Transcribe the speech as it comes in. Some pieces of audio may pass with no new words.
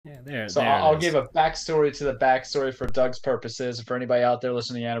there, So there I'll it give is. a backstory to the backstory for Doug's purposes, and for anybody out there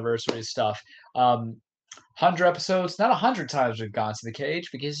listening to anniversary stuff. 100 episodes, not 100 times we've gone to the cage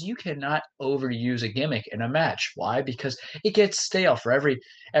because you cannot overuse a gimmick in a match. Why? Because it gets stale for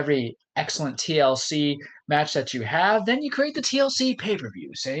every excellent TLC match that you have. Then you create the TLC pay per view.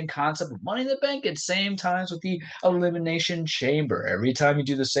 Same concept of Money in the Bank at same times with the Elimination Chamber. Every time you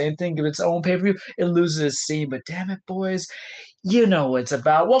do the same thing, give its own pay per view, it loses its steam. But damn it, boys, you know what it's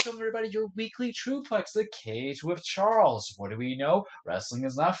about. Welcome, everybody, to your weekly Trueplex, The Cage with Charles. What do we know? Wrestling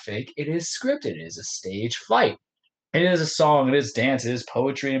is not fake. It is scripted. It is a stage fight. It is a song, it is dance, it is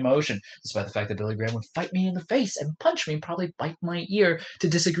poetry in motion, despite the fact that Billy Graham would fight me in the face and punch me and probably bite my ear to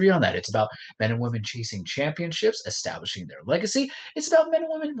disagree on that. It's about men and women chasing championships, establishing their legacy. It's about men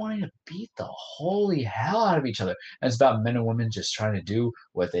and women wanting to beat the holy hell out of each other. And it's about men and women just trying to do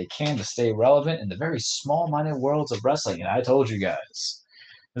what they can to stay relevant in the very small-minded worlds of wrestling. And I told you guys,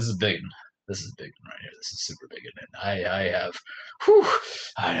 this is big. This is big right here. This is super big. And I have, whew,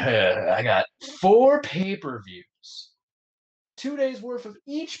 I got 4 pay-per-views. 2 days worth of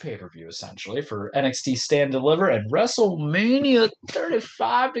each pay per view, essentially, for NXT Stand Deliver and WrestleMania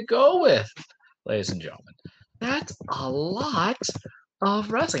 35 to go with, ladies and gentlemen. That's a lot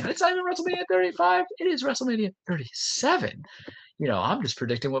of wrestling. It's not even WrestleMania 35, it is WrestleMania 37. I'm just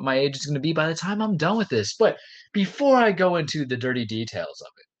predicting what my age is going to be by the time I'm done with this. But before I go into the dirty details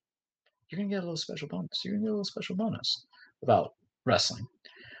of it, you're going to get a little special bonus. You're going to get a little special bonus about wrestling.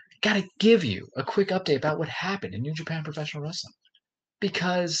 Got to give you a quick update about what happened in New Japan Professional Wrestling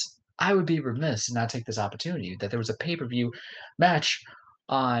because I would be remiss and not take this opportunity that there was a pay per view match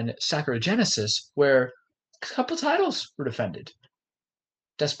on Sakura Genesis where a couple titles were defended.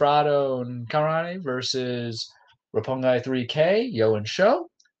 Desperado and Karane versus Roppongi 3K, Yo and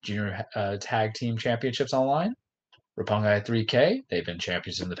Sho, Junior Tag Team Championships Online. Roppongi 3K, they've been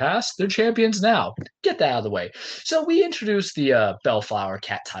champions in the past. They're champions now. Get that out of the way. So we introduced the Bellflower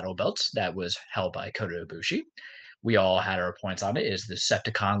Cat title belts that was held by Kota Ibushi. We all had our points on it. Is the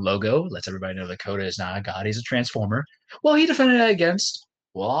Decepticon logo lets everybody know that Kota is not a god; he's a transformer. Well, he defended it against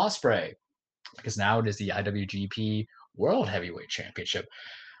Will Ospreay because now it is the IWGP World Heavyweight Championship.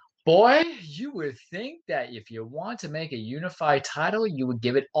 Boy, you would think that if you want to make a unified title, you would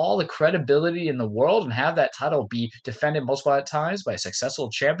give it all the credibility in the world and have that title be defended multiple times by a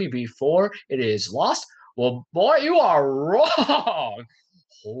successful champion before it is lost. Well, boy, you are wrong.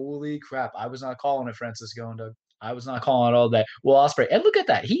 Holy crap. I was not calling it, Francisco and Doug. I was not calling it all that. Will Ospreay. And look at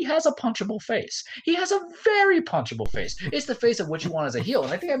that. He has a punchable face. He has a very punchable face. It's the face of what you want as a heel.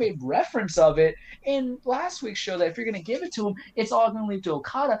 And I think I made reference of it in last week's show that if you're going to give it to him, it's all going to lead to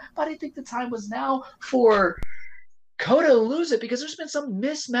Okada. But I think the time was now for Kota to lose it because there's been some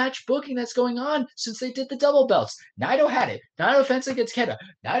mismatch booking that's going on since they did the double belts. Naito had it. Naito defends against Kenta.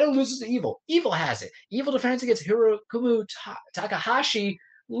 Naito loses to Evil. Evil has it. Evil defends against Hirokumu Takahashi.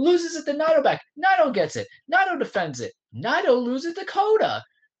 Loses it to Naito back. Naito gets it. Naito defends it. Naito loses to Kota.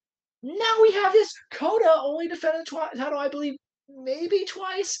 Now we have this. Kota only defended title, I believe, maybe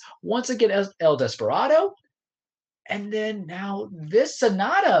twice. Once again, El Desperado. And then now this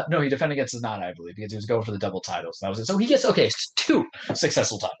Sonata. No, he defended against Sonata, I believe, because he was going for the double titles. That was it. So he gets, okay, 2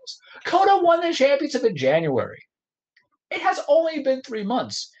 successful titles. Kota won the championship in January. It has only been 3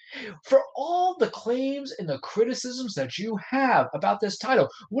 months. For all the claims and the criticisms that you have about this title,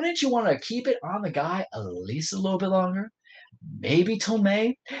 wouldn't you want to keep it on the guy at least a little bit longer? Maybe till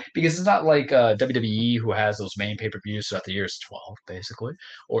May, because it's not like WWE who has those main pay per views throughout the years, 12 basically,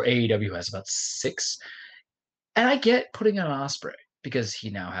 or AEW has about 6. And I get putting on Ospreay because he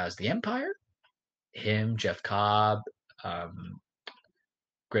now has the Empire, him, Jeff Cobb, um,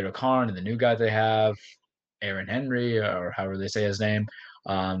 Great O'Khan, and the new guy they have, Aaron Henry, or however they say his name.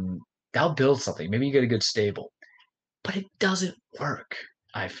 That'll build something. Maybe you get a good stable. But it doesn't work,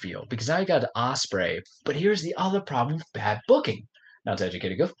 I feel, because I got Ospreay. But here's the other problem with bad booking. Now, to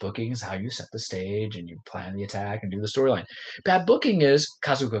educate a good booking is how you set the stage and you plan the attack and do the storyline. Bad booking is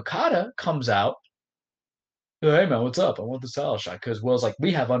Kazuka Okada comes out. Hey man, what's up? I want this title shot because Will's like,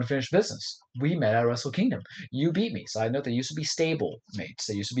 we have unfinished business. We met at Wrestle Kingdom. You beat me. Side note, they used to be stable mates.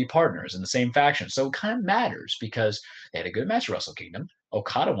 They used to be partners in the same faction. So it kind of matters because they had a good match at Wrestle Kingdom.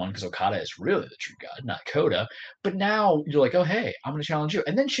 Okada won because Okada is really the true god, not Kota. But now you're like, oh hey, I'm gonna challenge you.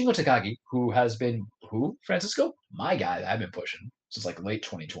 And then Shingo Takagi, who has been Francisco? My guy that I've been pushing since like late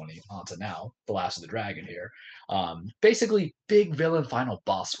 2020 on to now, the last of the dragon here. Basically big villain final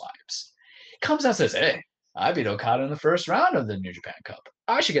boss vibes. Comes out and says, hey, I beat Okada in the first round of the New Japan Cup.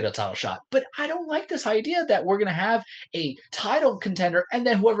 I should get a title shot. But I don't like this idea that we're going to have a title contender and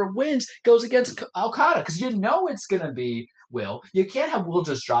then whoever wins goes against Okada because you know it's going to be Will. You can't have Will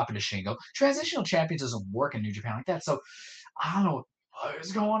just drop into Shingo. Transitional champions doesn't work in New Japan like that. So I don't know what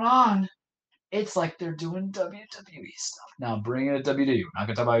is going on. It's like they're doing WWE stuff. Now bring it to WWE. We're not going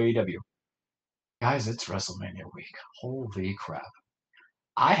to talk about AEW. Guys, it's WrestleMania week. Holy crap.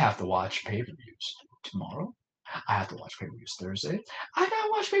 I have to watch pay-per-views tomorrow. I have to watch pay-per-views Thursday. I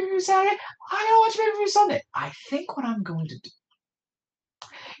gotta watch pay-per-views Saturday. I gotta watch pay-per-views Sunday. I think what I'm going to do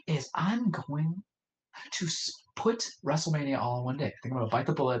is I'm going to put WrestleMania all in one day. I think I'm going to bite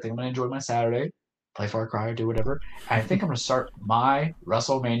the bullet. I think I'm going to enjoy my Saturday, play Far Cry, do whatever. And I think I'm going to start my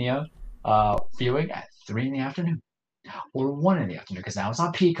WrestleMania viewing at 3 in the afternoon or 1 in the afternoon because now it's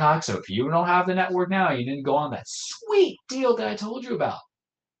on Peacock. So if you don't have the network now, you didn't go on that sweet deal that I told you about.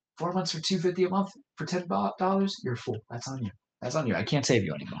 4 months for $250 a month for $10, you're a fool. That's on you. That's on you. I can't save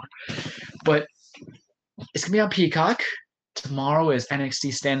you anymore. But it's going to be on Peacock. Tomorrow is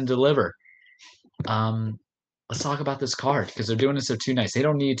NXT Stand and Deliver. Let's talk about this card because they're doing this for 2 nights. They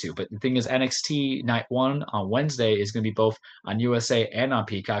don't need to, but the thing is, NXT Night 1 on Wednesday is going to be both on USA and on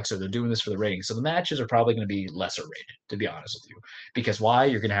Peacock, so they're doing this for the ratings. So the matches are probably going to be lesser rated, to be honest with you, because why?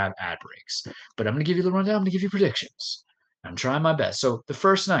 You're going to have ad breaks. But I'm going to give you the rundown. I'm going to give you predictions. I'm trying my best. So the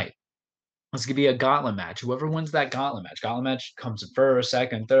first night, it's going to be a gauntlet match. Whoever wins that gauntlet match comes in first,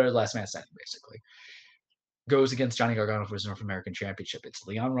 second, third, last man standing, basically. Goes against Johnny Gargano for his North American Championship. It's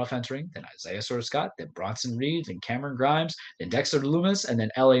Leon Ruff entering, then Isaiah Scott, then Bronson Reed, then Cameron Grimes, then Dexter Lumis, and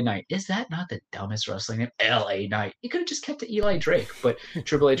then LA Knight. Is that not the dumbest wrestling name? LA Knight. You could have just kept it Eli Drake, but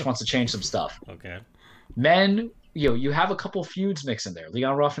Triple H wants to change some stuff. Okay. Men, you have a couple feuds mixed in there.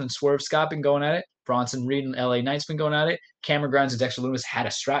 Leon Ruffin and Swerve Scott been going at it. Bronson Reed and LA Knight's been going at it. Cameron Grimes and Dexter Lumis had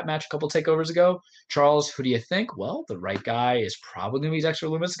a strap match a couple takeovers ago. Charles, who do you think? Well, the right guy is probably going to be Dexter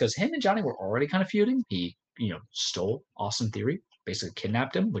Lumis because him and Johnny were already kind of feuding. He stole Austin Theory, basically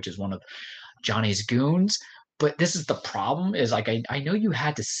kidnapped him, which is one of Johnny's goons. But this is the problem is like, I know you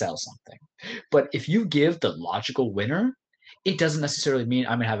had to sell something, but if you give the logical winner, it doesn't necessarily mean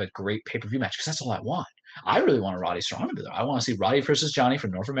I'm going to have a great pay-per-view match because that's all I want. I really want a Roddy Strong to be there. I want to see Roddy versus Johnny for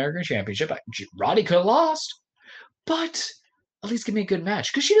North American Championship. Roddy could have lost, but at least give me a good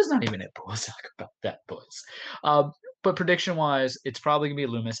match because she does not even hit boys. Talk about that, boys. But prediction-wise, it's probably going to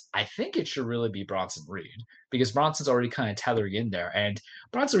be Loomis. I think it should really be Bronson Reed because Bronson's already kind of tethering in there. And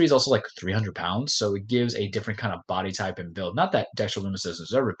Bronson Reed's also like 300 pounds, so it gives a different kind of body type and build. Not that Dexter Loomis doesn't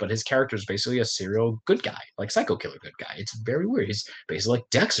deserve it, but his character is basically a serial good guy, like psycho killer good guy. It's very weird. He's basically like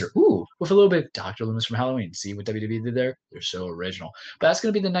Dexter, with a little bit of Dr. Loomis from Halloween. See what WWE did there? They're so original. But that's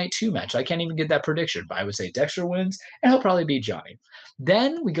going to be the night 2 match. I can't even get that prediction, but I would say Dexter wins, and he'll probably beat Johnny.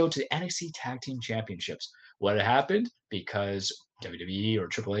 Then we go to the NXT Tag Team Championships. What had happened because WWE or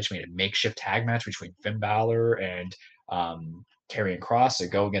Triple H made a makeshift tag match between Finn Balor and Karrion Kross to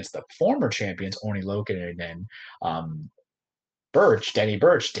go against the former champions, Orny Loken and then Danny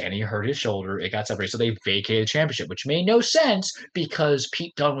Burch. Danny hurt his shoulder. It got separated. So they vacated the championship, which made no sense because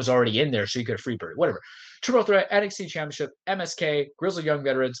Pete Dunne was already in there, so he could have free bird. Whatever. Triple Threat, NXT Championship, MSK, Grizzled Young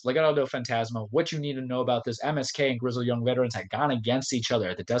Veterans, Legado del Fantasma. What you need to know about this, MSK and Grizzled Young Veterans had gone against each other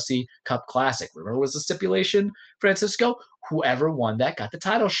at the Dusty Cup Classic. Remember what was the stipulation, Francisco? Whoever won that got the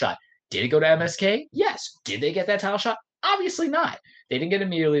title shot. Did it go to MSK? Yes. Did they get that title shot? Obviously not. They didn't get it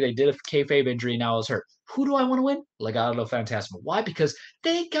immediately. They did a kayfabe injury. Now it's hurt. Who do I want to win? Legado del Fantasma. Why? Because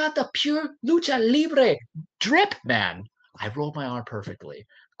they got the pure lucha libre drip, man. I rolled my R perfectly.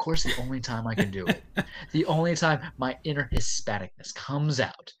 Of course, the only time I can do it, the only time my inner Hispanicness comes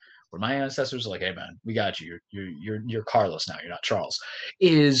out, where my ancestors are like, "Hey, man, we got you. You're Carlos now. You're not Charles."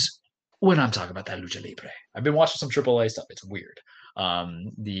 Is when I'm talking about that lucha libre. I've been watching some AAA stuff. It's weird.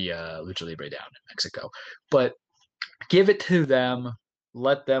 The lucha libre down in Mexico, but give it to them.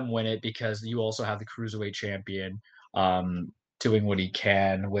 Let them win it because you also have the cruiserweight champion doing what he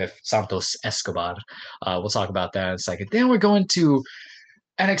can with Santos Escobar. We'll talk about that in a second. Then we're going to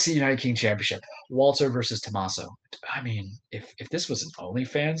NXT United King Championship. Walter versus Tommaso. I mean, if this was an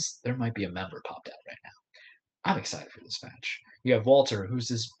OnlyFans, there might be a member popped out right now. I'm excited for this match. You have Walter, who's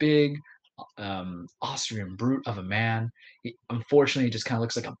this big Austrian brute of a man. Unfortunately, he just kind of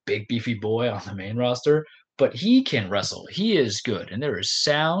looks like a big, beefy boy on the main roster, but he can wrestle. He is good, and there is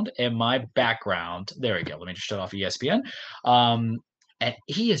sound in my background. There we go. Let me just shut off ESPN. And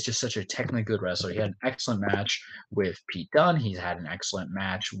he is just such a technically good wrestler. He had an excellent match with Pete Dunne. He's had an excellent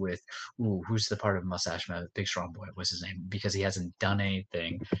match with, who's the part of Mustache Man? Big Strong Boy. What's his name? Because he hasn't done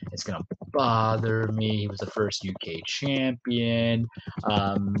anything. It's going to bother me. He was the first UK champion.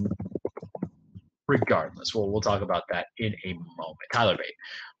 Regardless, we'll talk about that in a moment. Tyler Bate.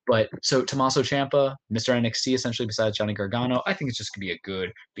 But so Tommaso Ciampa, Mr. NXT, essentially besides Johnny Gargano, I think it's just gonna be a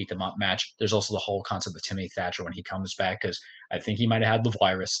good beat them up match. There's also the whole concept of Timothy Thatcher when he comes back because I think he might have had the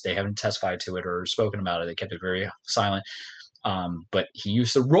virus. They haven't testified to it or spoken about it. They kept it very silent. But he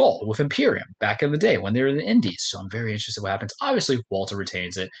used to roll with Imperium back in the day when they were in the Indies. So I'm very interested in what happens. Obviously, Walter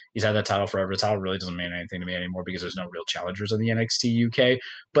retains it. He's had that title forever. The title really doesn't mean anything to me anymore because there's no real challengers in the NXT UK.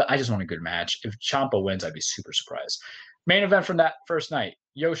 But I just want a good match. If Ciampa wins, I'd be super surprised. Main event from that first night: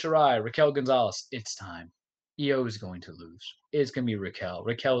 Io Shirai, Raquel Gonzalez. It's time. Io is going to lose. It's going to be Raquel.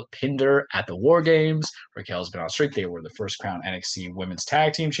 Raquel pinned her at the War Games. Raquel's been on streak. They were the first crown NXT Women's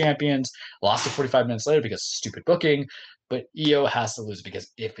Tag Team Champions. Lost it 45 minutes later because of stupid booking. But Io has to lose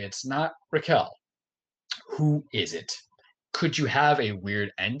because if it's not Raquel, who is it? Could you have a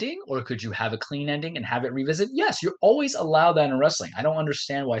weird ending or could you have a clean ending and have it revisit? Yes, you're always allowed that in wrestling. I don't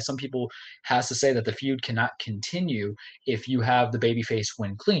understand why some people has to say that the feud cannot continue if you have the babyface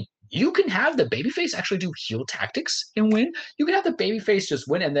win clean. You can have the babyface actually do heel tactics and win. You can have the babyface just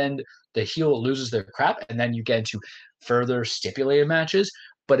win and then the heel loses their crap and then you get into further stipulated matches.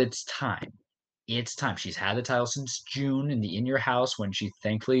 But it's time. It's time. She's had the title since June in the In Your House when she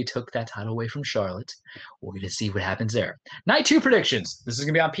thankfully took that title away from Charlotte. We're going to see what happens there. Night 2 predictions. This is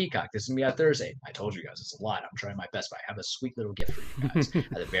going to be on Peacock. This is going to be on Thursday. I told you guys it's a lot. I'm trying my best, but I have a sweet little gift for you guys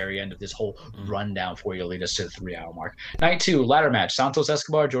at the very end of this whole rundown for you to lead us to the 3-hour mark. Night 2, ladder match. Santos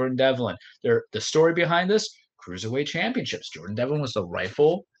Escobar, Jordan Devlin. The story behind this, Cruiserweight Championships. Jordan Devlin was the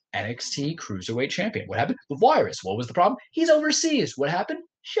rightful NXT Cruiserweight Champion. What happened? The virus. What was the problem? He's overseas. What happened?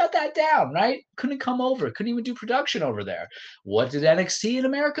 Shut that down, right? Couldn't come over. Couldn't even do production over there. What did NXT in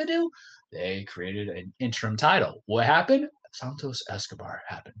America do? They created an interim title. What happened? Santos Escobar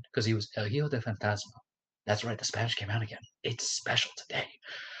happened because he was El Hijo de Fantasma. That's right. The Spanish came out again. It's special today.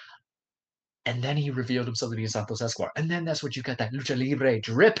 And then he revealed himself to be Santos Escobar. And then that's what you got, that Lucha Libre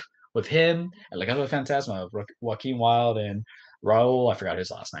drip with him and Legado de Fantasma of Joaquin Wild and Raul. I forgot his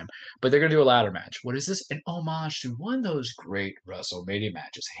last name. But they're going to do a ladder match. What is this? An homage to one of those great WrestleMania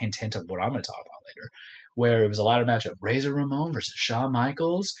matches. Hint, hint of what I'm going to talk about later. Where it was a ladder match of Razor Ramon versus Shawn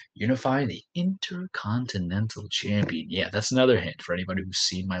Michaels, unifying the Intercontinental Champion. Yeah, that's another hint for anybody who's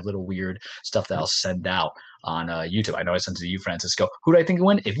seen my little weird stuff that I'll send out on YouTube. I know I sent it to you, Francisco. Who do I think will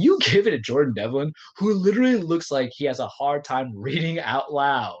win? If you give it to Jordan Devlin, who literally looks like he has a hard time reading out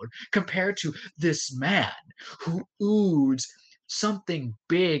loud compared to this man who oods something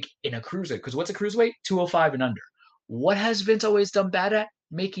big in a cruiserweight. Because what's a cruiserweight? 205 and under. What has Vince always done bad at?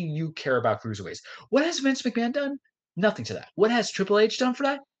 Making you care about cruiserweights. What has Vince McMahon done? Nothing to that. What has Triple H done for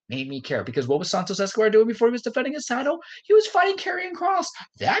that? Made me care. Because what was Santos Escobar doing before he was defending his title? He was fighting Karrion Kross,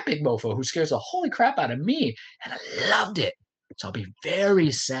 that big mofo who scares the holy crap out of me. And I loved it. So I'll be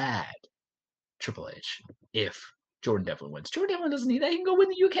very sad, Triple H, if Jordan Devlin wins. Jordan Devlin doesn't need that. He can go win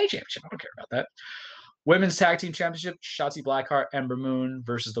the UK Championship. I don't care about that. Women's Tag Team Championship, Shotzi Blackheart, Ember Moon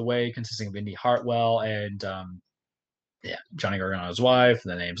versus The Way, consisting of Indy Hartwell and Johnny Gargano's wife.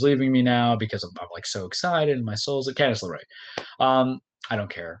 The name's leaving me now because I'm like so excited and my soul's at Candice LeRae. I don't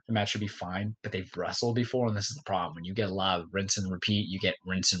care. The match should be fine, but they've wrestled before, and this is the problem. When you get a lot of rinse and repeat, you get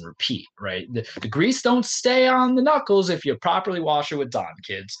rinse and repeat, right? The grease don't stay on the knuckles if you properly wash it with Dawn,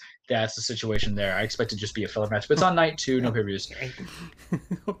 kids. That's the situation there. I expect it to just be a filler match, but it's on night 2, no pay-per-views.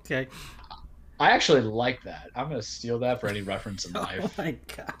 Okay. I actually like that. I'm going to steal that for any reference in life. Oh my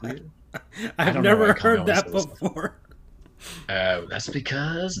God. I've never heard that before. That's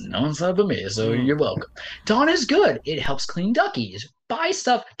because no one's up with me, so you're welcome. Dawn is good. It helps clean duckies. Buy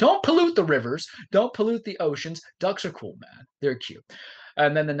stuff. Don't pollute the rivers. Don't pollute the oceans. Ducks are cool, man. They're cute.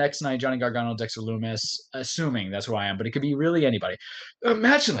 And then the next night, Johnny Gargano, Dexter Lumis, assuming that's who I am, but it could be really anybody.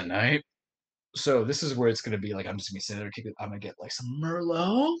 Match of the night. So this is where it's going to be like, I'm just going to be sitting there. I'm going to get like some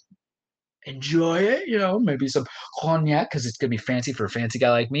Merlot. Enjoy it, maybe some cognac because it's gonna be fancy for a fancy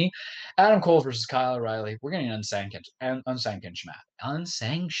guy like me. Adam Cole versus Kyle O'Reilly. We're getting an unsanctioned match.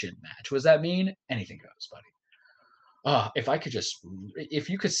 Unsanctioned match. What does that mean? Anything goes, buddy. If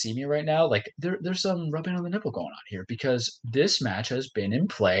you could see me right now, like there's some rubbing on the nipple going on here because this match has been in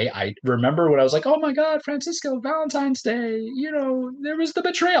play. I remember when I was like, oh my God, Francisco, Valentine's Day, there was the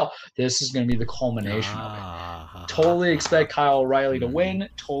betrayal. This is going to be the culmination of it. Totally expect Kyle O'Reilly to win.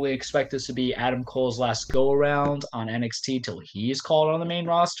 Totally expect this to be Adam Cole's last go around on NXT till he's called on the main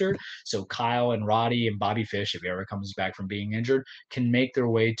roster. So Kyle and Roddy and Bobby Fish, if he ever comes back from being injured, can make their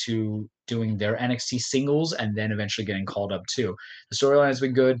way to doing their NXT singles and then eventually getting called up too. The storyline has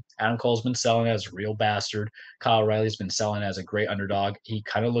been good. Adam Cole's been selling as a real bastard. Kyle O'Reilly's been selling as a great underdog. He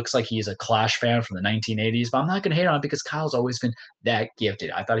kind of looks like he's a Clash fan from the 1980s, but I'm not going to hate on it because Kyle's always been that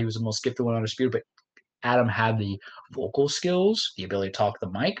gifted. I thought he was the most gifted one on Undisputed, but Adam had the vocal skills, the ability to talk the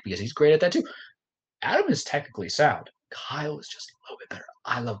mic, because he's great at that too. Adam is technically sound. Kyle is just a little bit better.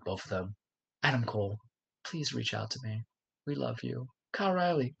 I love both of them. Adam Cole, please reach out to me. We love you. Kyle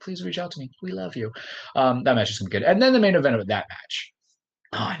Riley, please reach out to me. We love you. That match is going to be good. And then the main event of that match.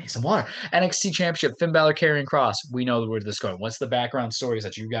 Oh, I need some water. NXT Championship, Finn Balor, Karrion Kross. We know where this is going. What's the background stories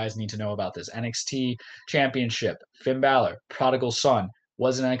that you guys need to know about this? NXT Championship, Finn Balor, prodigal son,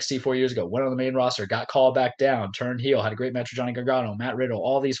 was in NXT 4 years ago, went on the main roster, got called back down, turned heel, had a great match with Johnny Gargano, Matt Riddle,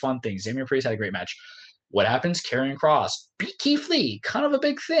 all these fun things. Damian Priest had a great match. What happens? Karrion Kross beat Keith Lee, kind of a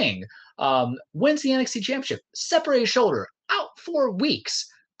big thing. Wins the NXT Championship, separated shoulder, out 4 weeks.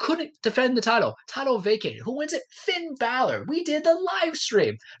 Couldn't defend the title vacated. Who wins it? Finn Balor. We did the live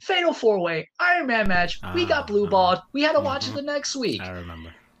stream. Fatal 4-way, Iron Man match. We got blue balled. We had to watch it the next week. I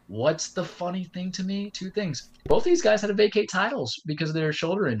remember. What's the funny thing to me? 2 things. Both these guys had to vacate titles because of their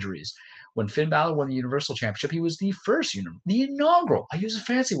shoulder injuries. When Finn Balor won the Universal Championship, he was the first, the inaugural, I use a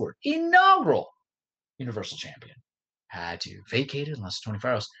fancy word, inaugural Universal Champion. Had to vacate it in less than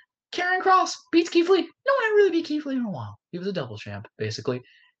 24 hours. Karrion Kross beats Keith Lee. No one had really beat Keith Lee in a while. He was a double champ, basically.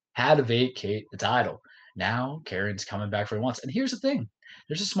 Had to vacate the title. Now Karrion's coming back for once. And here's the thing.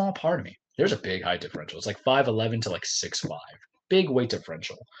 There's a small part of me. There's a big height differential. It's like 5'11 to like 6'5. Big weight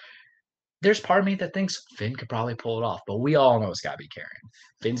differential. There's part of me that thinks Finn could probably pull it off, but we all know it's got to be Karrion.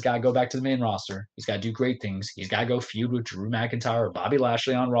 Finn's got to go back to the main roster. He's got to do great things. He's got to go feud with Drew McIntyre or Bobby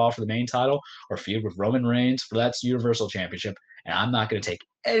Lashley on Raw for the main title, or feud with Roman Reigns for that Universal Championship. And I'm not going to take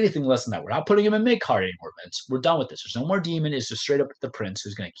anything less than that. We're not putting him in mid-card anymore, Vince. We're done with this. There's no more demon. It's just straight up the prince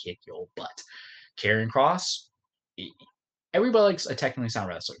who's going to kick your butt. Karrion Kross, everybody likes a technically sound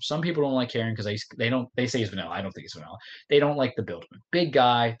wrestler. Some people don't like Karrion because they say he's vanilla. I don't think he's vanilla. They don't like the build. Big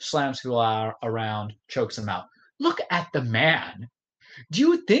guy, slams people around, chokes them out. Look at the man. Do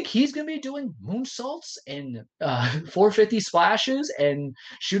you think he's going to be doing moonsaults and 450 splashes and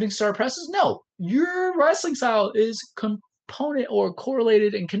shooting star presses? No. Your wrestling style is component or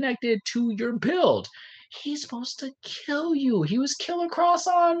correlated and connected to your build. He's supposed to kill you. He was Killer Kross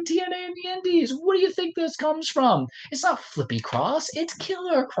on TNA and the Indies. What do you think this comes from? It's not Flippy Cross. It's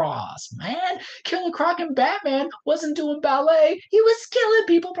Killer Kross, man. Killer Croc and Batman wasn't doing ballet. He was killing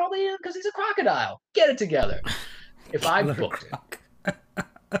people probably because he's a crocodile. Get it together. If I booked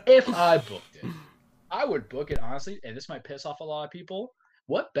it, I would book it honestly, and this might piss off a lot of people.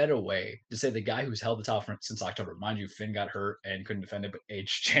 What better way to say the guy who's held the title since October? Mind you, Finn got hurt and couldn't defend it, but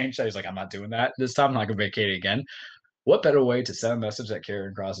age changed. He's like, I'm not doing that this time. I'm not going to vacate it again. What better way to send a message that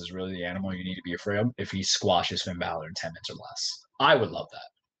Karrion Kross is really the animal you need to be afraid of if he squashes Finn Balor in 10 minutes or less? I would love that.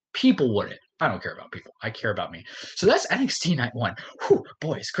 People wouldn't. I don't care about people. I care about me. So that's NXT Night 1. Whew,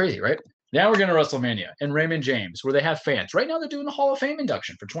 boy, it's crazy, right? Now we're going to WrestleMania and Raymond James, where they have fans. Right now they're doing the Hall of Fame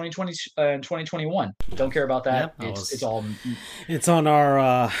induction for 2020 and 2021. Don't care about that. Yep, it's all. It's on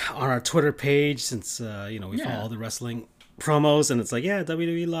our Twitter page since we follow all the wrestling promos, and it's like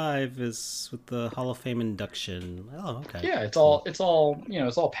WWE Live is with the Hall of Fame induction. Oh, okay. Yeah, it's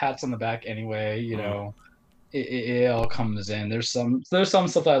all pats on the back anyway. It all comes in. There's some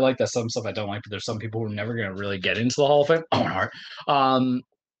stuff I like, some stuff I don't like, but there's some people who are never going to really get into the Hall of Fame. Owen Hart.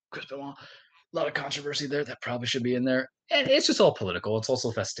 Chris Benoit, a lot of controversy there that probably should be in there. And it's just all political. It's also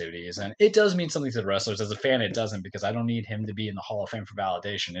festivities. And it does mean something to the wrestlers. As a fan, it doesn't, because I don't need him to be in the Hall of Fame for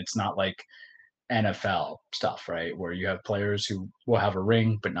validation. It's not like NFL stuff, right? Where you have players who will have a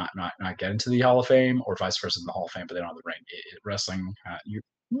ring but not get into the Hall of Fame, or vice versa in the Hall of Fame, but they don't have the ring. Wrestling,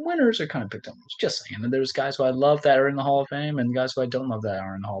 winners are kind of picked up. Just saying. And there's guys who I love that are in the Hall of Fame and guys who I don't love that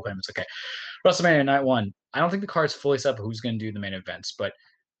are in the Hall of Fame. It's okay. WrestleMania Night 1. I don't think the card's fully set up who's going to do the main events, but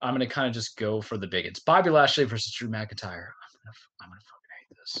I'm going to kind of just go for the big ones. Bobby Lashley versus Drew McIntyre. I'm going to fucking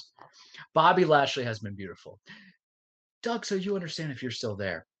hate this. Bobby Lashley has been beautiful. Doug, so you understand if you're still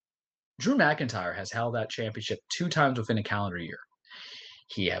there. Drew McIntyre has held that championship 2 times within a calendar year.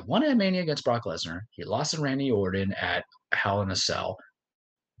 He had won at Mania against Brock Lesnar. He lost to Randy Orton at Hell in a Cell.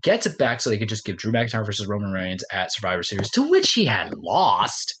 Gets it back so they could just give Drew McIntyre versus Roman Reigns at Survivor Series, to which he had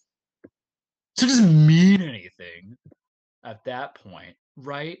lost. So it doesn't mean anything at that point,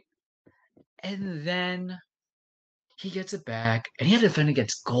 right? And then he gets it back, and he had to defend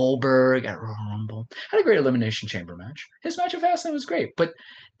against Goldberg at Royal Rumble. Had a great Elimination Chamber match. His match at Fastlane was great, but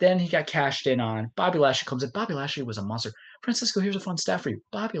then he got cashed in on. Bobby Lashley comes in. Bobby Lashley was a monster. Francisco, here's a fun stat for you.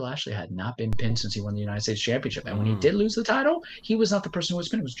 Bobby Lashley had not been pinned since he won the United States Championship, and when he did lose the title, he was not the person who was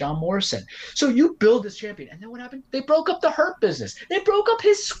pinned. It was John Morrison. So you build this champion, and then what happened? They broke up the Hurt business. They broke up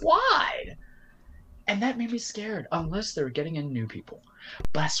his squad. And that made me scared, unless they're getting in new people.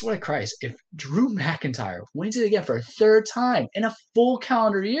 But I swear to Christ, if Drew McIntyre wins it again for a 3rd time in a full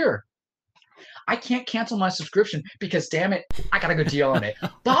calendar year, I can't cancel my subscription because, damn it, I got a good deal on it.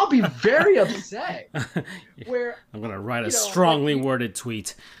 But I'll be very upset. Where, I'm gonna write a like strongly worded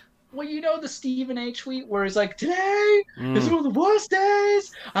tweet. well, the Stephen A tweet where he's like, today is Mm. one of the worst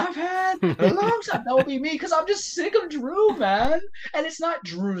days I've had in a long time. That will be me because I'm just sick of Drew, man. And it's not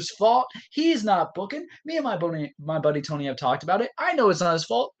Drew's fault. He's not booking. Me and my buddy Tony have talked about it. I know it's not his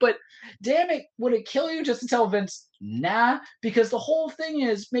fault, but damn it, would it kill you just to tell Vince, nah? Because the whole thing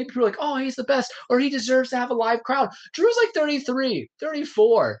is maybe people are like, oh, he's the best or he deserves to have a live crowd. Drew's like 33,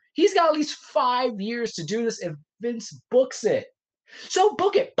 34. He's got at least 5 years to do this if Vince books it. So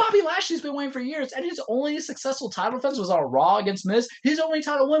book it. Bobby Lashley's been waiting for years, and his only successful title defense was on Raw against Miz. His only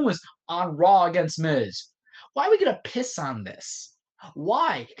title win was on Raw against Miz. Why are we gonna piss on this?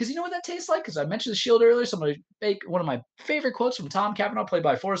 Why? Because you know what that tastes like? Because I mentioned the Shield earlier. Somebody make one of my favorite quotes from Tom Cavanaugh, played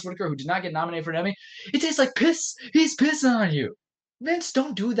by Forrest Whitaker, who did not get nominated for an Emmy. It tastes like piss. He's pissing on you. Vince,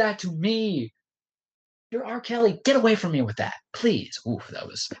 don't do that to me. You're R. Kelly. Get away from me with that, please. Oof, that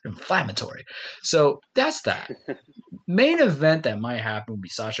was inflammatory. So that's that. Main event that might happen would be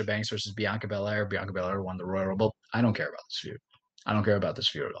Sasha Banks versus Bianca Belair. Bianca Belair won the Royal Rumble. I don't care about this feud. I don't care about this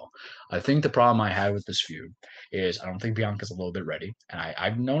feud at all. I think the problem I had with this feud is I don't think Bianca's a little bit ready. And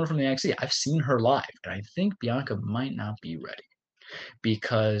I've known her from the NXT. I've seen her live. And I think Bianca might not be ready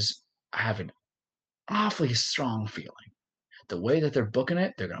because I have an awfully strong feeling the way that they're booking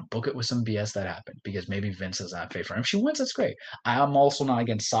it, they're going to book it with some BS that happened because maybe Vince does not pay for it. If she wins, that's great. I'm also not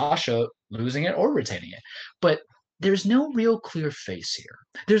against Sasha losing it or retaining it. But there's no real clear face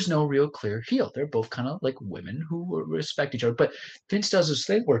here. There's no real clear heel. They're both kind of like women who respect each other. But Vince does this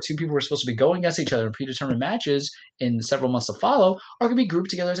thing where two people who are supposed to be going against each other in predetermined matches in several months to follow are going to be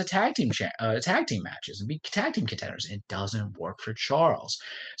grouped together as a tag team matches and be tag team contenders. It doesn't work for Charles.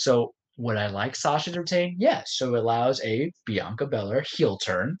 So would I like Sasha to retain? Yes. So it allows a Bianca Belair heel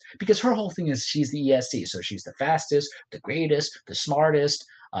turn because her whole thing is she's the EST. So she's the fastest, the greatest, the smartest,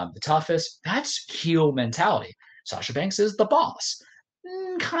 the toughest. That's heel mentality. Sasha Banks is the boss.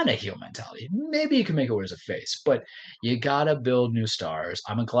 Kind of heel mentality. Maybe you can make it work as a face, but you got to build new stars.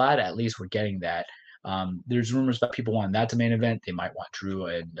 I'm glad at least we're getting that. There's rumors about people wanting that to main event. They might want Drew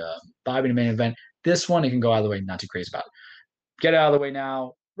and Bobby to main event. This one, it can go out of the way. Not too crazy about it. Get out of the way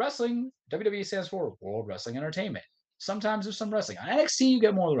now. Wrestling, WWE stands for World Wrestling Entertainment. Sometimes there's some wrestling. On NXT, you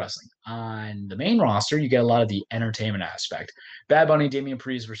get more of the wrestling. On the main roster, you get a lot of the entertainment aspect. Bad Bunny, Damian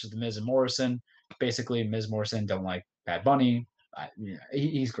Priest versus The Miz and Morrison. Basically, Miz Morrison don't like Bad Bunny.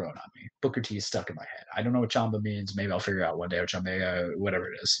 He's grown on me. Booker T is stuck in my head. I don't know what Chamba means. Maybe I'll figure out one day what Chamba,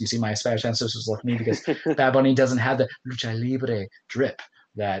 whatever it is. You see, my Spanish ancestors look at me because Bad Bunny doesn't have the lucha libre drip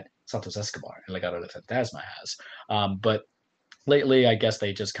that Santos Escobar and Legado de Fantasma has. But lately, I guess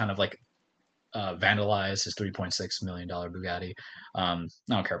they just kind of like vandalized his $3.6 million Bugatti. I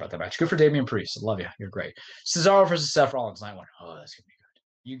don't care about that match. Good for Damian Priest. I love you. You're great. Cesaro versus Seth Rollins. Night one. Oh, that's going to be good.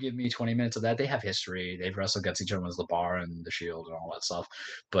 You give me 20 minutes of that. They have history. They've wrestled against each other with the bar and the Shield and all that stuff.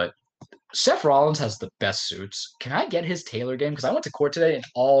 But Seth Rollins has the best suits. Can I get his tailor game? Because I went to court today in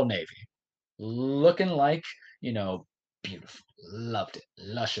all navy. Looking like, beautiful. Loved it.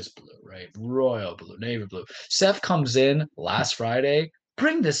 Luscious blue, right? Royal blue, navy blue. Seth comes in last Friday.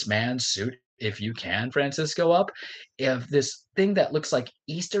 Bring this man's suit if you can, Francisco, up. If this thing that looks like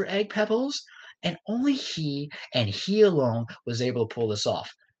Easter egg pebbles, and only he and he alone was able to pull this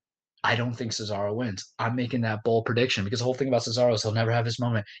off. I don't think Cesaro wins. I'm making that bold prediction because the whole thing about Cesaro is he'll never have his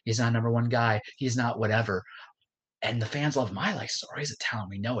moment. He's not number one guy. He's not whatever. And the fans love him. I like Cesaro. He's a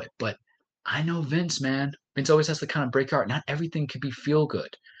talent. We know it. But I know Vince, man. Vince always has to kind of break your heart. Not everything could be feel good.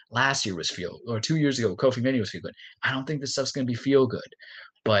 Last year was or 2 years ago, Kofi Mania was feel good. I don't think this stuff's going to be feel good.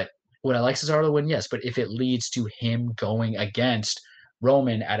 But would I like Cesaro to win? Yes. But if it leads to him going against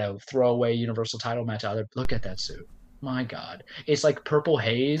Roman at a throwaway Universal title match out there, look at that suit. My God. It's like Purple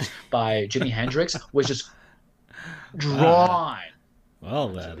Haze by Jimi Hendrix was just drawn. Well,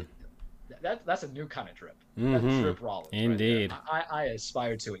 then. That's a new kind of drip. Mm-hmm. That's drip Rollins. Indeed. Right, I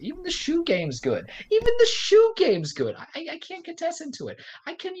aspire to it. Even the shoe game's good. I can't contest into it.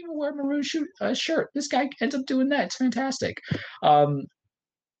 I can't even wear a maroon shirt. This guy ends up doing that. It's fantastic.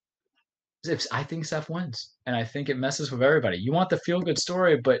 I think Seth wins, and I think it messes with everybody. You want the feel-good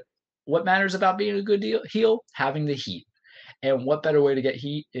story, but what matters about being a good heel? Having the heat. And what better way to get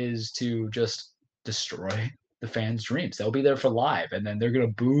heat is to just destroy the fans' dreams. They'll be there for live, and then they're going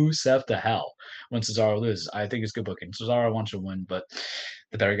to boo Seth to hell when Cesaro loses. I think it's good booking. Cesaro wants to win, but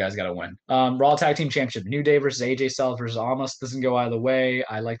the better guy's got to win. Raw Tag Team Championship. New Day versus AJ Styles versus Almas doesn't go out of the way.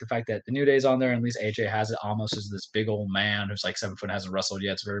 I like the fact that the New Day's on there, and at least AJ has it. Almas is this big old man who's like 7 foot, hasn't wrestled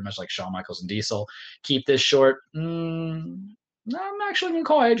yet. It's very much like Shawn Michaels and Diesel. Keep this short. No, I'm actually going to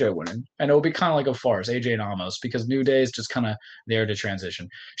call AJ winning. And it'll be kind of like a farce, AJ and Amos, because New Day is just kind of there to transition.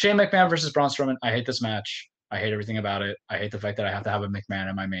 Shane McMahon versus Braun Strowman. I hate this match. I hate everything about it. I hate the fact that I have to have a McMahon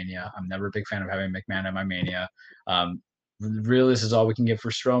in my Mania. I'm never a big fan of having McMahon in my Mania. Really, this is all we can get for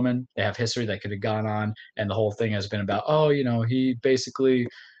Strowman. They have history that could have gone on, and the whole thing has been about, oh, he basically,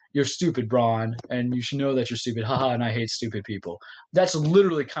 you're stupid, Braun, and you should know that you're stupid. Haha, and I hate stupid people. That's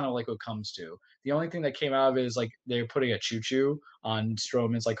literally kind of like what comes to. The only thing that came out of it is like they're putting a choo choo on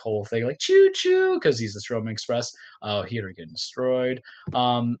Strowman's like whole thing, like choo choo, because he's the Strowman Express. Oh, he are getting destroyed.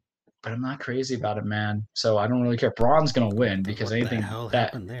 But I'm not crazy about it, man. So I don't really care. Braun's gonna win because What the anything hell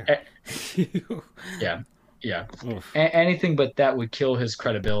that, happened there? yeah, yeah, anything but that would kill his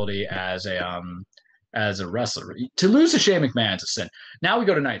credibility as a wrestler. To lose to Shane McMahon is a sin. Now we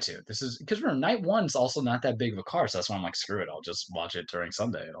go to night 2. This is because remember night 1's also not that big of a card, so that's why I'm like, screw it. I'll just watch it during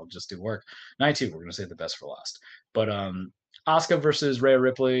Sunday and I'll just do work. Night 2, we're gonna save the best for last. But Asuka versus Rhea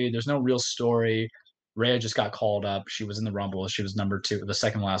Ripley. There's no real story. Rhea just got called up. She was in the Rumble. She was number 2, the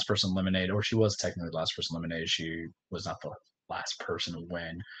second last person eliminated, or she was technically the last person eliminated. She was not the last person to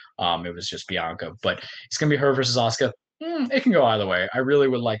win. It was just Bianca, but it's gonna be her versus Asuka. It can go either way. I really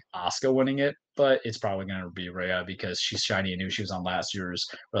would like Asuka winning it, but it's probably going to be Rhea because she's shiny and new. She was on last year's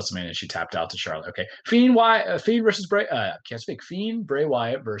WrestleMania and she tapped out to Charlotte. Okay, Fiend versus Bray. Can't speak. Fiend Bray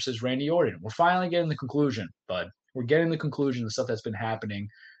Wyatt versus Randy Orton. We're finally getting the conclusion, bud. We're getting the conclusion of stuff that's been happening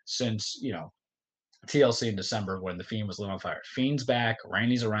since TLC in December when the Fiend was lit on fire. Fiend's back.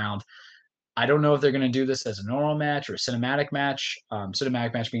 Randy's around. I don't know if they're going to do this as a normal match or a cinematic match.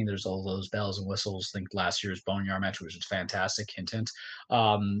 Cinematic match being there's all those bells and whistles. I think last year's Boneyard match, which was fantastic. Hint, hint.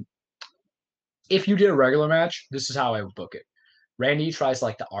 If you did a regular match, this is how I would book it. Randy tries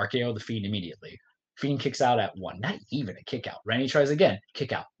like the RKO the Fiend immediately. Fiend kicks out at 1, not even a kick out. Randy tries again,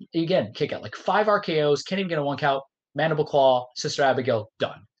 kick out. Again, kick out. Like 5 RKOs, can't even get a 1 count. Mandible Claw, Sister Abigail,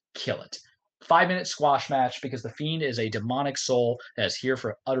 done. Kill it. 5-minute squash match because the Fiend is a demonic soul that is here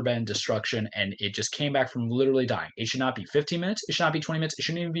for utter bend destruction, and it just came back from literally dying. It should not be 15 minutes. It should not be 20 minutes. It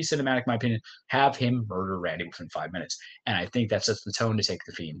shouldn't even be cinematic, in my opinion. Have him murder Randy within 5 minutes. And I think that sets the tone to take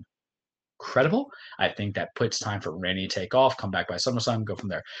the Fiend credible. I think that puts time for Randy to take off, come back by SummerSlam, go from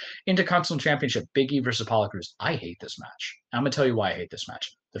there. Intercontinental Championship, Big E versus Apollo Crews. I hate this match. I'm going to tell you why I hate this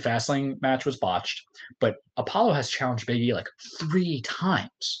match. The Fastlane match was botched, but Apollo has challenged Big E like 3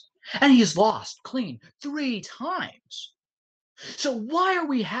 times, and he has lost clean 3 times. So why are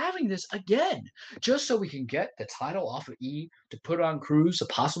we having this again? Just so we can get the title off of E to put on Cruz, to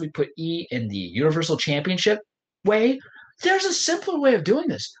possibly put E in the Universal Championship way? There's a simpler way of doing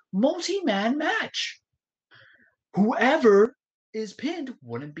this. Multi-man match. Whoever is pinned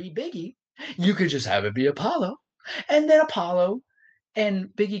wouldn't be Biggie. You could just have it be Apollo. And then Apollo and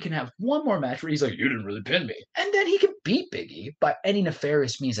Biggie can have one more match where he's like, you didn't really pin me. And then he can beat Biggie by any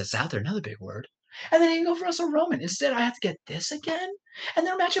nefarious means that's out there, another big word. And then he can go for Russell Roman. Instead, I have to get this again? And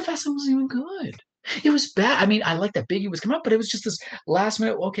their match at Fastlane wasn't even good. It was bad. I mean, I like that Biggie was coming up, but it was just this last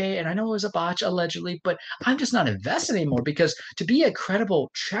minute, okay, and I know it was a botch, allegedly, but I'm just not invested anymore because to be a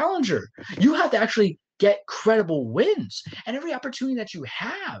credible challenger, you have to actually get credible wins. And every opportunity that you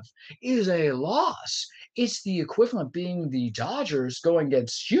have is a loss. It's the equivalent being the Dodgers going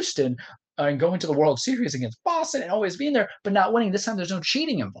against Houston and going to the World Series against Boston and always being there, but not winning. This time there's no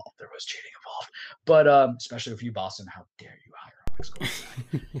cheating involved. There was cheating involved. But especially if you Boston, how dare you hire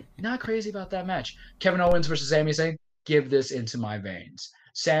not crazy about that match. Kevin Owens versus Sami Zayn. Give this into my veins.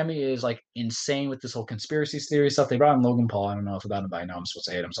 Sammy is like insane with this whole conspiracy theory stuff. They brought in Logan Paul. I don't know if about him, but I know I'm supposed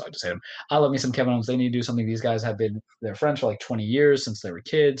to hate him, so I just hate him. I love me some Kevin Owens. They need to do something. These guys have been their friends for like 20 years since they were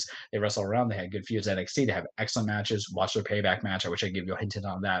kids. They wrestle around. They had good feuds at NXT. They have excellent matches. Watch their payback match. I wish I could give you a hint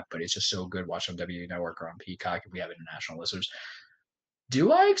on that, but it's just so good. Watch on WWE Network or on Peacock if we have international listeners.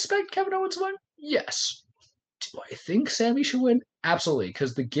 Do I expect Kevin Owens to win? Yes. Do I think Sammy should win? Absolutely,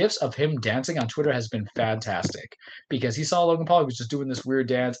 because the gifts of him dancing on Twitter has been fantastic. Because he saw Logan Paul, he was just doing this weird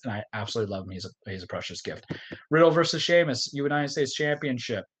dance, and I absolutely love him. He's a precious gift. Riddle versus Sheamus, United States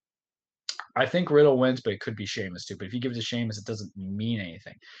Championship. I think Riddle wins, but it could be Sheamus too. But if you give it to Sheamus, it doesn't mean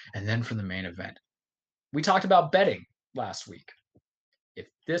anything. And then for the main event, we talked about betting last week. If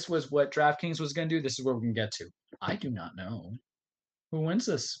this was what DraftKings was going to do, this is where we can get to. I do not know. Who wins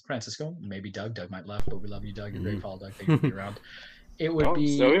this, Francisco? Maybe Doug. Doug might left, but we love you, Doug. You're great, Paul. Doug. Thank you for being around. It would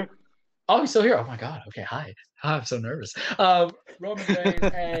be. Still here? Oh, he's still here. Oh my God. Okay, hi. I'm so nervous. Roman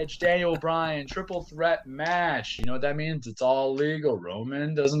Reigns, Edge, Daniel Bryan, triple threat match. You know what that means? It's all legal.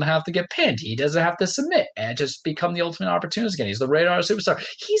 Roman doesn't have to get pinned. He doesn't have to submit. Edge has become the ultimate opportunist again. He's the radar superstar.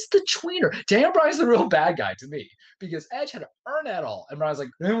 He's the tweener. Daniel Bryan's the real bad guy to me because Edge had to earn that all, and Bryan's like,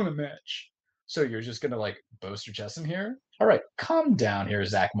 they want a match. So you're just gonna like boast your chest in here? All right, calm down here,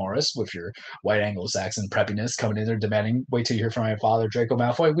 Zach Morris, with your white Anglo-Saxon preppiness coming in there demanding, wait till you hear from my father, Draco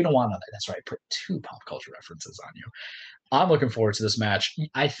Malfoy. We don't want none of that. That's right, put 2 pop culture references on you. I'm looking forward to this match.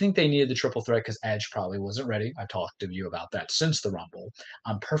 I think they needed the triple threat because Edge probably wasn't ready. I've talked to you about that since the Rumble.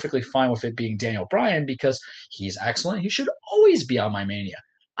 I'm perfectly fine with it being Daniel Bryan because he's excellent. He should always be on my Mania.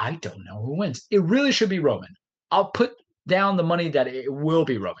 I don't know who wins. It really should be Roman. I'll put down the money that it will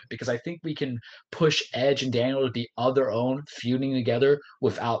be Roman because I think we can push Edge and Daniel to be of their own, feuding together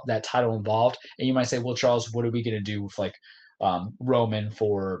without that title involved. And you might say, well, Charles, what are we going to do with like Roman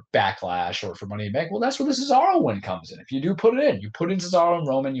for Backlash or for Money in the Bank? Well, that's where the Cesaro win comes in. If you do put it in, you put in Cesaro and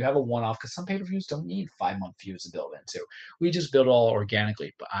Roman, you have a one-off because some pay-per-views don't need 5-month feuds to build into. We just build it all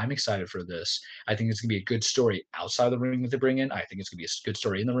organically. But I'm excited for this. I think it's going to be a good story outside the ring that they bring in. I think it's going to be a good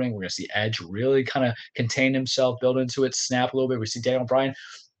story in the ring. We're going to see Edge really kind of contain himself, build into it, snap a little bit. We see Daniel Bryan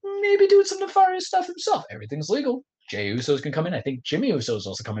maybe doing some nefarious stuff himself. Everything's legal. Jey Uso's can come in. I think Jimmy Uso is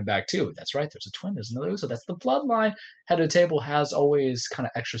also coming back too. That's right. There's a twin. There's another Uso. That's the bloodline. Head of the table has always kind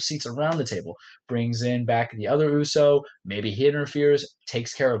of extra seats around the table. Brings in back the other Uso. Maybe he interferes,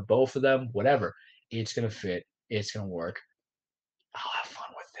 takes care of both of them. Whatever. It's gonna fit. It's gonna work. I'll have fun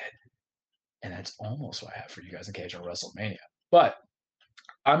with it. And that's almost what I have for you guys in Cage on WrestleMania. But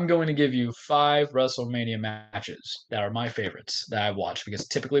I'm going to give you 5 WrestleMania matches that are my favorites that I watch because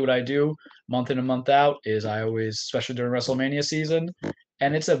typically what I do month in and month out is I always, especially during WrestleMania season,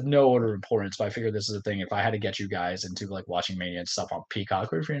 and it's of no order of importance, but I figure this is a thing. If I had to get you guys into like watching Mania and stuff on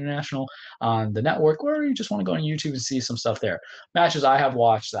Peacock or if you're international on the network, or you just want to go on YouTube and see some stuff there, matches I have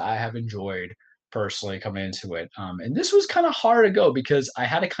watched that I have enjoyed personally coming into it. And this was kind of hard to go because I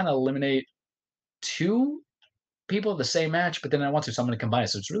had to kind of eliminate 2 people the same match, but then I want to, so I'm going to combine it.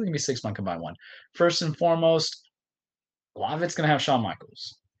 So it's really going to be 6-month combined one. First and foremost, a lot of it's going to have Shawn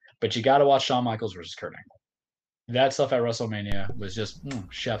Michaels, but you got to watch Shawn Michaels versus Kurt Angle. That stuff at WrestleMania was just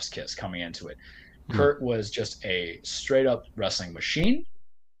chef's kiss coming into it. Kurt was just a straight up wrestling machine.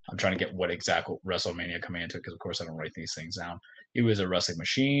 I'm trying to get what exact WrestleMania coming into it because, of course, I don't write these things down. He was a wrestling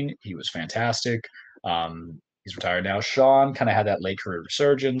machine. He was fantastic. He's retired now. Shawn kind of had that late career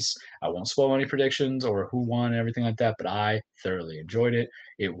resurgence. I won't spoil any predictions or who won and everything like that, but I thoroughly enjoyed it.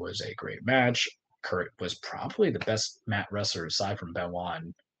 It was a great match. Kurt was probably the best mat wrestler aside from Benoit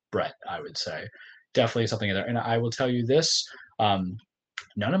and Brett, I would say. Definitely something in there. And I will tell you this, none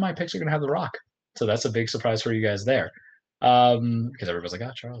of my picks are going to have The Rock. So that's a big surprise for you guys there. Because everybody's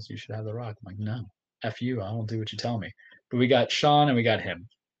like, Charles, you should have The Rock. I'm like, no, F you. I won't do what you tell me. But we got Shawn and we got him.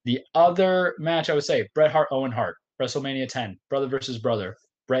 The other match, I would say, Bret Hart, Owen Hart, WrestleMania 10, brother versus brother.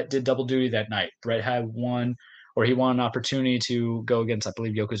 Bret did double duty that night. Bret had won, or he won an opportunity to go against, I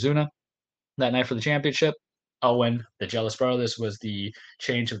believe, Yokozuna that night for the championship. Owen, the jealous brother. This was the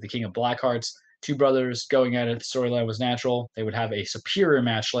change of the King of Blackhearts. 2 brothers going at it. The storyline was natural. They would have a superior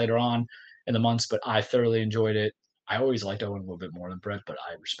match later on in the months, but I thoroughly enjoyed it. I always liked Owen a little bit more than Bret, but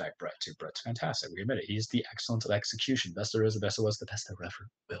I respect Bret too. Bret's fantastic. We admit it. He's the excellence of execution. Best there is, the best there was, the best there ever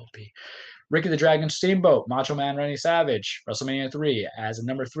will be. Ricky the Dragon Steamboat, Macho Man Randy Savage, WrestleMania 3 as a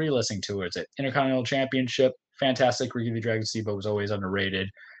number 3 listing towards it. Intercontinental Championship, fantastic. Ricky the Dragon Steamboat was always underrated.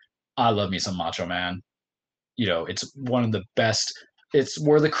 I love me some Macho Man. You know, it's one of the best. It's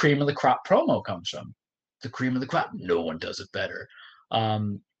where the cream of the crop promo comes from. The cream of the crop. No one does it better.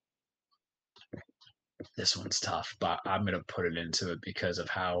 This one's tough, but I'm going to put it into it because of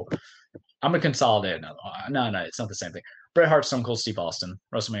how I'm going to consolidate. No, it's not the same thing. Bret Hart, Stone Cold Steve Austin,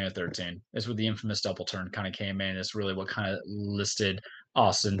 WrestleMania 13. It's where the infamous double turn kind of came in. It's really what kind of listed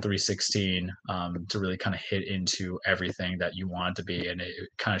Austin 316 to really kind of hit into everything that you want it to be. And it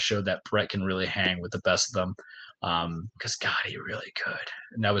kind of showed that Bret can really hang with the best of them because, God, he really could.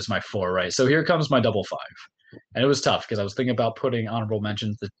 And that was my 4, right? So here comes my double 5. And it was tough because I was thinking about putting honorable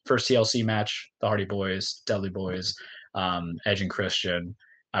mentions. The first TLC match, the Hardy Boys, Dudley Boys, Edge and Christian.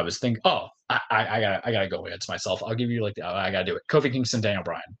 I was thinking, I gotta go against myself. I'll give you I gotta do it. Kofi Kingston, Daniel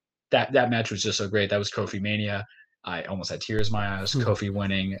Bryan. That match was just so great. That was Kofi Mania. I almost had tears in my eyes. Kofi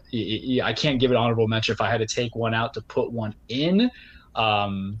winning. I can't give it honorable mention. If I had to take one out to put one in,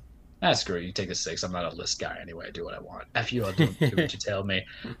 that's great. You take a 6. I'm not a list guy anyway. I do what I want. F you, I'll do what you tell me.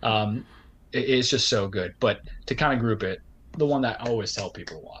 It's just so good. But to kind of group it, the one that I always tell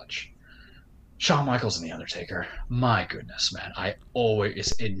people to watch, Shawn Michaels and The Undertaker. My goodness, man. I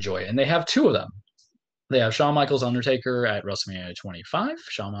always enjoy it. And they have 2 of them. They have Shawn Michaels Undertaker at WrestleMania 25,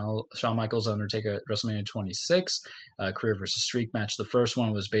 Shawn Michaels Undertaker at WrestleMania 26, career versus streak match. The first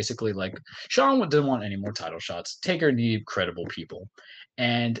one was basically like Shawn didn't want any more title shots. Taker needed credible people.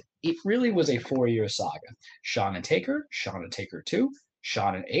 And it really was a 4-year saga. Shawn and Taker 2,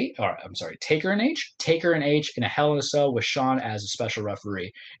 Shawn and H, or I'm sorry, Taker and H in a Hell in a Cell with Shawn as a special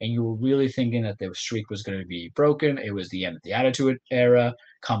referee, and you were really thinking that the streak was going to be broken. It was the end of the Attitude Era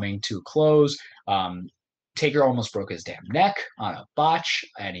coming to a close. Taker almost broke his damn neck on a botch,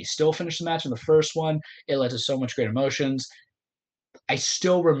 and he still finished the match in the first one. It led to so much great emotions. I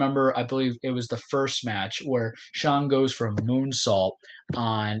still remember, I believe it was the first match where Shawn goes for a moonsault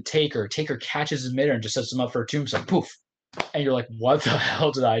on Taker. Taker catches his midair and just sets him up for a tombstone. Poof. And you're like, what the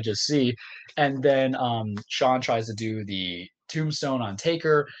hell did I just see? And then Shawn tries to do the tombstone on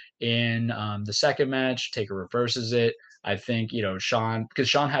Taker in the second match. Taker reverses it. I think, Shawn, because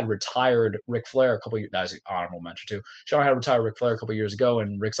Shawn had retired Ric Flair a couple years, that was an honorable mention too. Shawn had retired Ric Flair a couple years ago,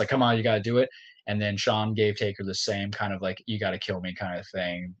 and Ric's like, come on, you got to do it. And then Shawn gave Taker the same kind of like, you got to kill me kind of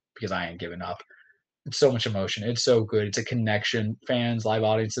thing because I ain't giving up. It's so much emotion. It's so good. It's a connection. Fans, live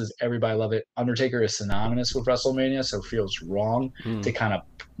audiences, everybody love it. Undertaker is synonymous with WrestleMania, so it feels wrong to kind of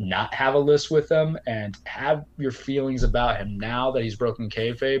not have a list with them and have your feelings about him now that he's broken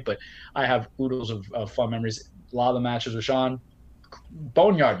kayfabe. But I have oodles of fun memories. A lot of the matches with Shawn,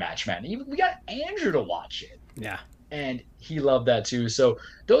 boneyard match, man. Even we got Andrew to watch it. Yeah. And he loved that too. So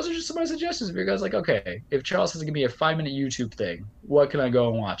those are just some of my suggestions. If you guys like, okay, if Charles has to give me a 5-minute YouTube thing, what can I go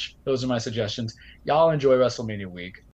and watch? Those are my suggestions. Y'all enjoy WrestleMania week.